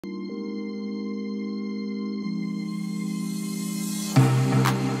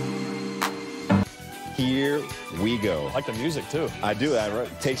Here we go. I like the music, too. I do.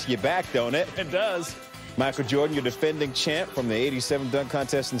 It takes you back, don't it? It does. Michael Jordan, your defending champ from the '87 dunk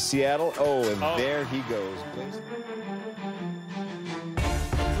contest in Seattle. Oh, and there he goes. Please.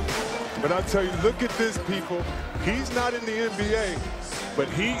 But I tell you, look at this, people. He's not in the NBA, but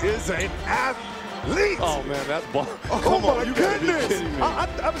he is an athlete. Oh, man, that ball. Oh, Come on, my you gotta be goodness. kidding me.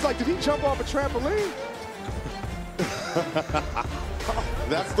 I was like, did he jump off a trampoline?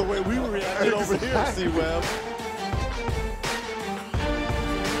 That's the way we reacted over here, C-Web.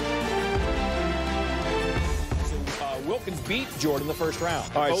 Wilkins beat Jordan the first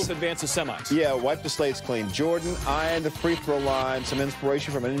round. All right, Both advance to semis. Yeah, wipe the slates clean. Jordan eyeing the free throw line. Some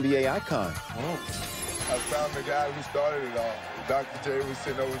inspiration from an NBA icon. I found the guy who started it all. Dr. J was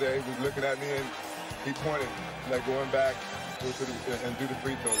sitting over there. He was looking at me, and he pointed, like, going back and do the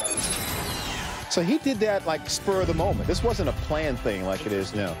free throw line. So he did that like spur of the moment. This wasn't a planned thing like it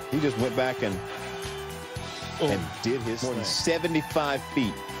is now. He just went back and did his more than 75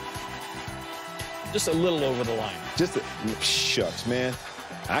 feet. Just a little over the line. Just shucks, man.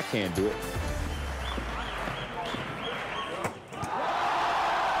 I can't do it.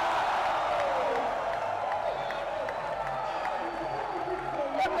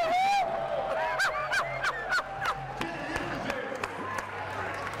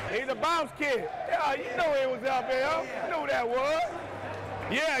 He's a bounce kid. Yeah, you know he was out there. Huh? You know who that was.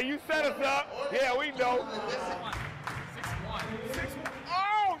 Yeah, you set us up. Yeah, we know. 6'1".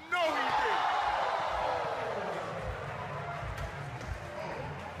 Oh, no, he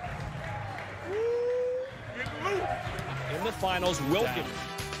did. Get loose. In the finals, Wilkins.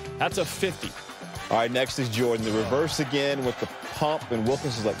 That's a 50. All right, next is Jordan. The reverse again with the pump, and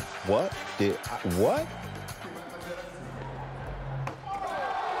Wilkins is like, what? What?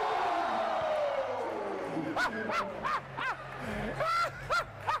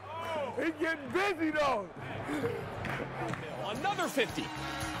 He's getting busy, though. Another 50.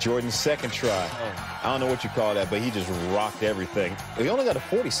 Jordan's second try. I don't know what you call that, but he just rocked everything. He only got a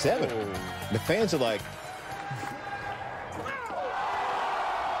 47. The fans are like,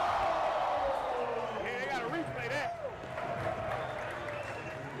 Yeah, they got to replay that.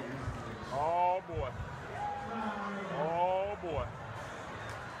 Oh, boy. Oh, boy.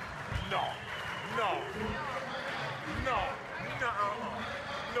 No. No. No.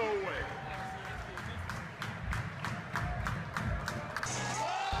 No way.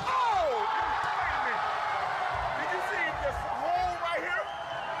 Oh! Wait a minute. Did you see this hole right here?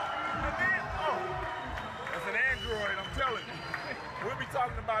 And then, that's an android, I'm telling you. We'll be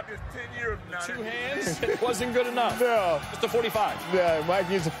talking about this 10 years from now. 2 hands, it wasn't good enough. no. Just a 45. Yeah, Mike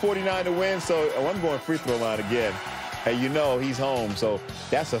needs a 49 to win, so I'm going free throw line again. Hey, you know he's home, so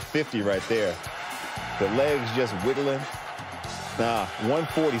that's a 50 right there. The legs just whittling.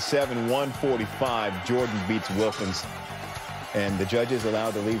 147, 145. Jordan beats Wilkins. And the judges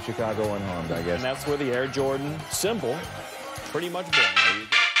allowed to leave Chicago unharmed, I guess. And that's where the Air Jordan symbol pretty much born.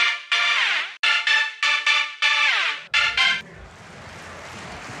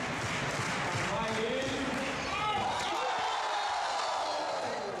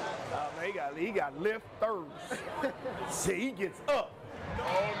 There you go. He got lift thirds. See, he gets up.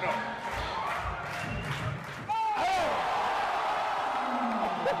 Oh, no.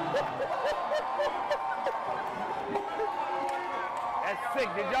 That's sick.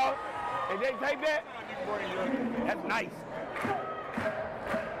 Did y'all? Did they take that? That's nice.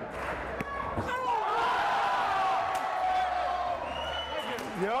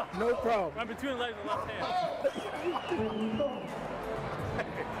 Yeah, no problem. I'm between the legs and left hand.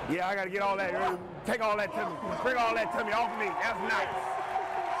 Yeah, I got to get all that. Take all that to me. Bring all that to me off me. That's nice.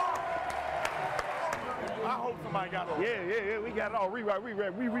 I hope somebody got it. Yeah. We got it all. Rewind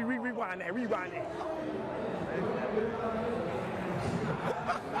that. Rewind that.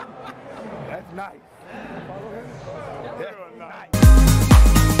 That's nice. Yeah.